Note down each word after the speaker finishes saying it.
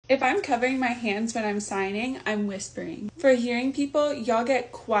If I'm covering my hands when I'm signing, I'm whispering. For hearing people, y'all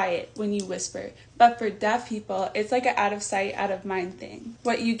get quiet when you whisper. But for deaf people, it's like an out of sight, out of mind thing.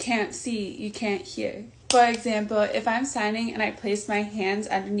 What you can't see, you can't hear. For example, if I'm signing and I place my hands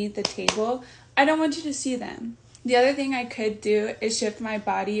underneath the table, I don't want you to see them. The other thing I could do is shift my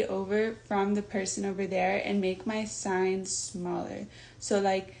body over from the person over there and make my signs smaller. So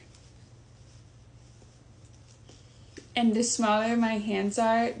like, and the smaller my hands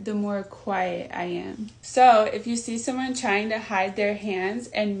are, the more quiet I am. So if you see someone trying to hide their hands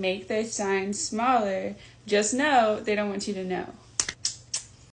and make their signs smaller, just know they don't want you to know.